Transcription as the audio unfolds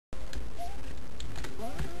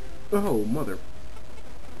Oh, mother.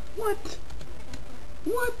 What?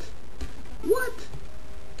 What? What?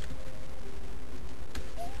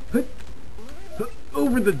 Hut. Hut.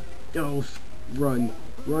 Over the... Oh, run.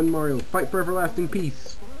 Run, Mario. Fight for everlasting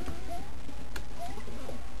peace.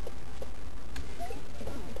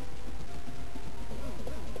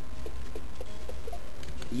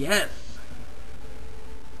 Yes!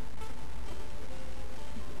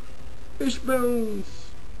 Fish bones!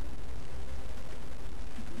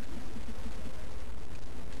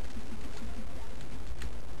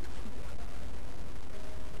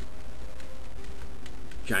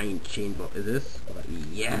 Giant chain ball. Is this?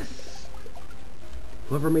 Yes!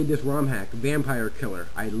 Whoever made this ROM hack, vampire killer,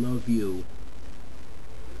 I love you.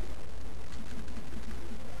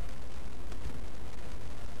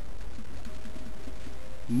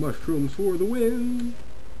 Mushrooms for the win!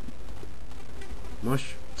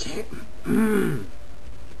 Mush...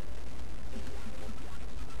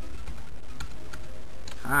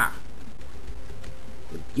 Ah!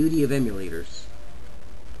 The beauty of emulators.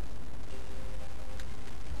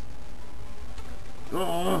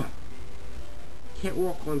 Oh! Can't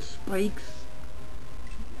walk on spikes.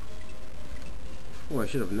 Oh, I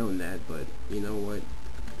should have known that, but you know what?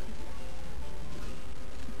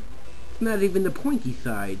 It's not even the pointy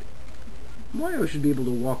side. Mario should be able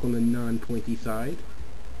to walk on the non-pointy side.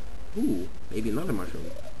 Ooh, maybe another mushroom.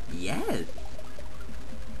 Yes!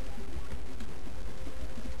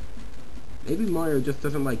 Maybe Mario just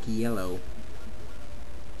doesn't like yellow.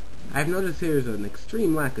 I've noticed there's an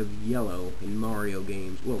extreme lack of yellow in Mario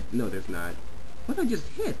games. Well, no there's not. What did I just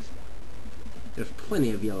hit? There's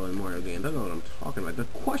plenty of yellow in Mario games. I don't know what I'm talking about. The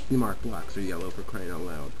question mark blocks are yellow, for crying out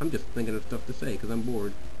loud. I'm just thinking of stuff to say because I'm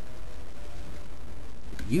bored.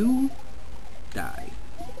 You die.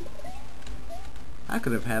 I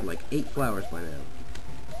could have had like 8 flowers by now.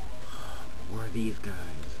 More of these guys.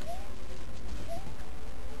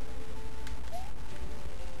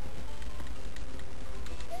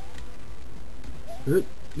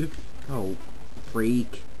 Oh,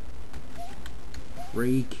 freak.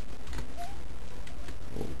 Freak.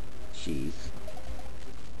 Oh, jeez.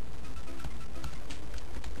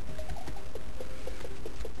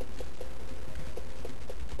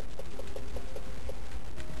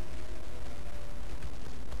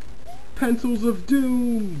 Pencils of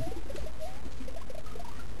doom!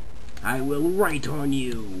 I will write on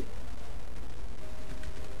you!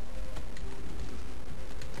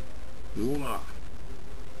 Ugh.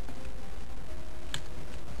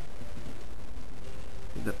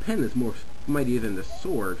 The pen is more mightier than the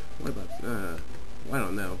sword. What about, I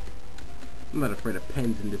don't know. I'm not afraid of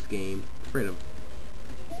pens in this game. I'm afraid of...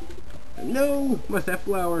 No! Must have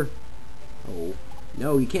flower! Oh.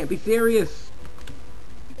 No, you can't be serious!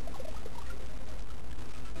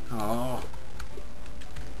 Oh.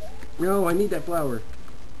 No, I need that flower.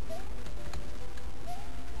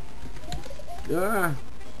 Ah!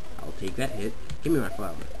 I'll take that hit. Give me my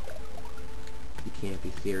flower. You can't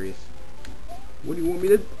be serious. What do you want me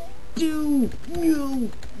to do? No!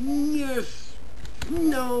 Yes!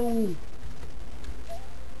 No!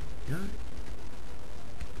 God.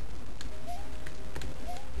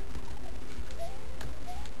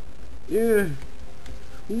 Yeah!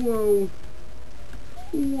 Whoa!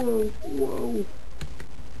 Whoa! Whoa!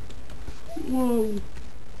 Whoa!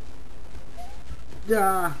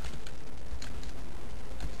 Ah!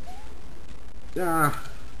 Ah!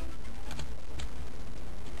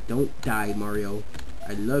 Don't die, Mario.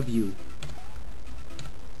 I love you.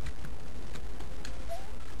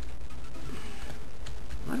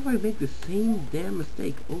 Why do I make the same damn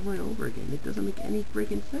mistake over and over again? It doesn't make any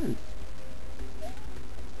freaking sense.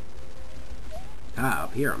 Ah,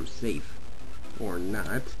 up here I'm safe. Or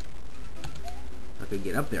not. If I could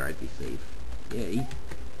get up there, I'd be safe. Yay.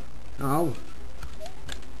 Oh.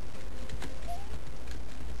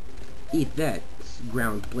 Eat that,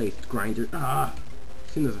 ground blade grinder. Ah!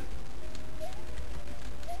 As soon as I...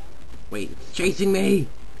 Wait, it's chasing me!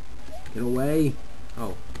 Get away!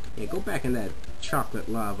 Oh, yeah, go back in that chocolate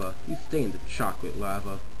lava. You stay in the chocolate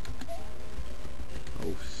lava.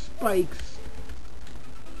 Oh, spikes!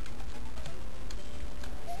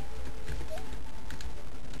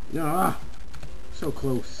 Ah! So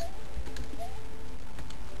close.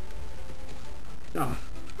 Ah!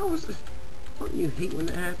 How was this? Don't you hate when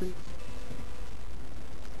that happens?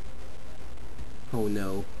 Oh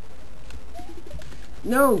no.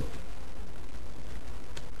 No!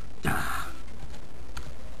 Ah.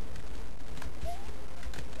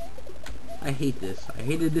 I hate this. I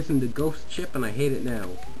hated this in the ghost chip and I hate it now.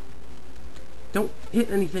 Don't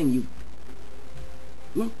hit anything, you...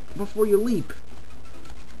 Look before you leap.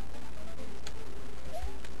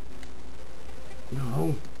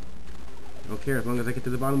 No. I don't care as long as I get to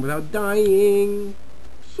the bottom without dying.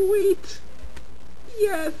 Sweet.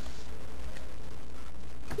 Yes.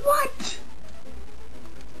 What?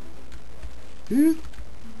 Hmm?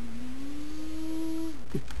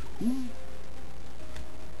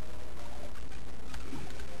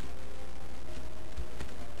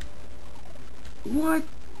 What?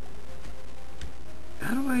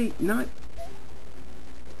 How do I not...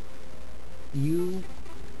 You...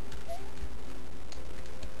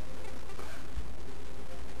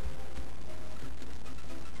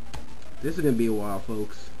 This is gonna be a while,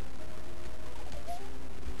 folks.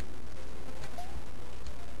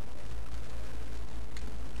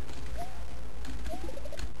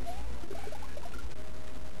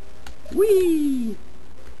 Whee!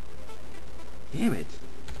 Damn it.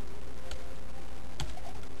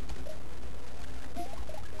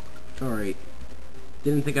 Alright.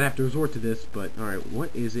 Didn't think I'd have to resort to this, but alright,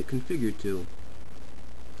 what is it configured to?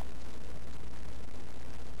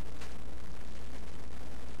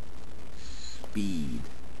 Speed.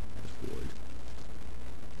 That's wood.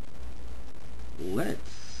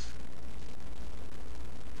 Let's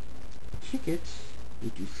kick it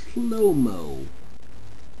into slow-mo.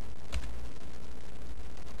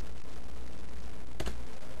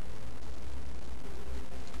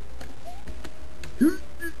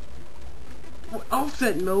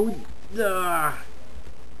 Offset mode? Ugh.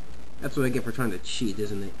 That's what I get for trying to cheat,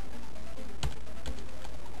 isn't it?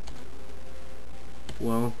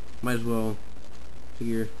 Well, might as well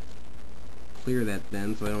clear that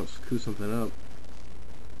then so I don't screw something up.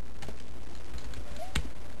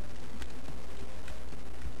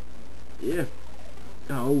 Yeah.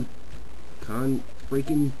 Oh.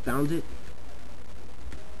 Freaking found it.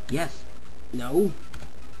 Yes. No.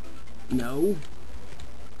 No.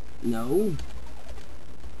 No.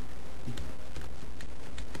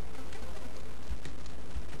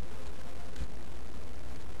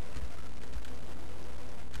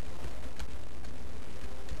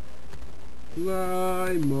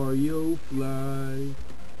 Fly, Mario, fly,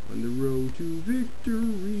 on the road to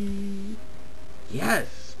victory.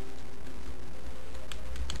 Yes!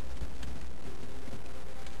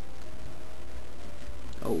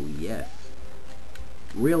 Oh, yes.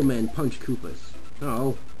 Real men punch Koopas.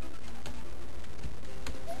 Oh.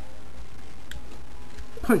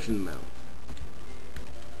 Punch in the mouth.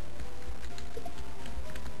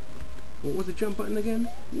 What was the jump button again?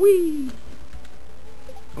 Whee!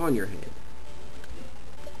 On your head.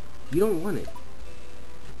 You don't want it.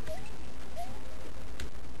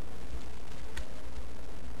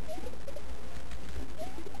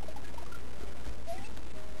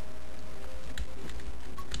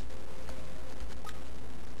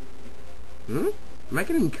 Hmm? Am I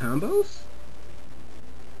getting combos?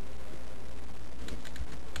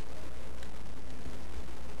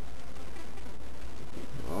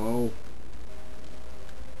 Oh.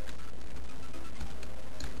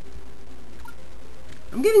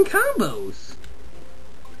 I'm getting combos!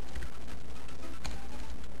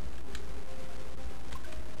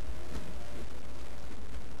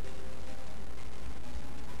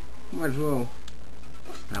 Might as well.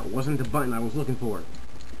 That wasn't the button I was looking for.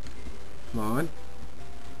 Come on.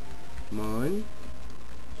 Come on.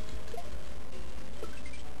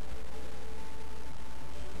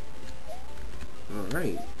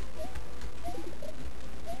 Alright.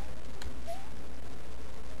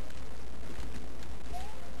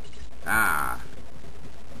 Ah.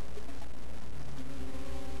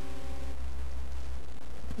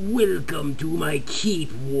 Welcome to my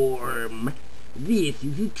cheat worm. This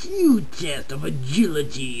is a true test of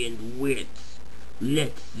agility and wits.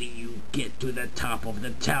 Let's see you get to the top of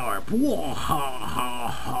the tower. Pwah, ha ha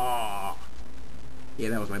ha. Yeah,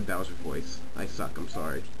 that was my Bowser voice. I suck, I'm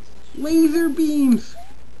sorry. Laser beams!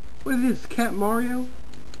 What is this, Cat Mario?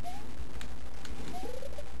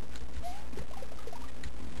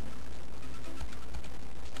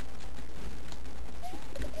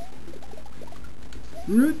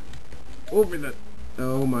 Over the...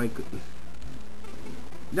 Oh my goodness.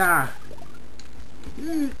 Ah!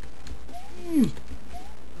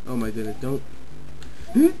 Oh my goodness, don't...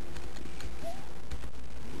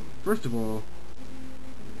 First of all...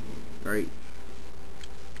 Alright.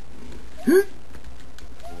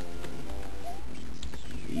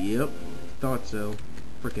 Yep, thought so.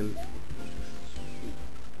 Frickin'...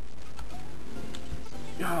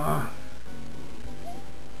 Ah!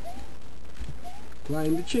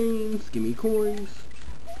 Climb the chains, give me coins.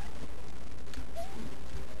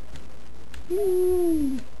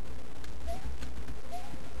 Ooh.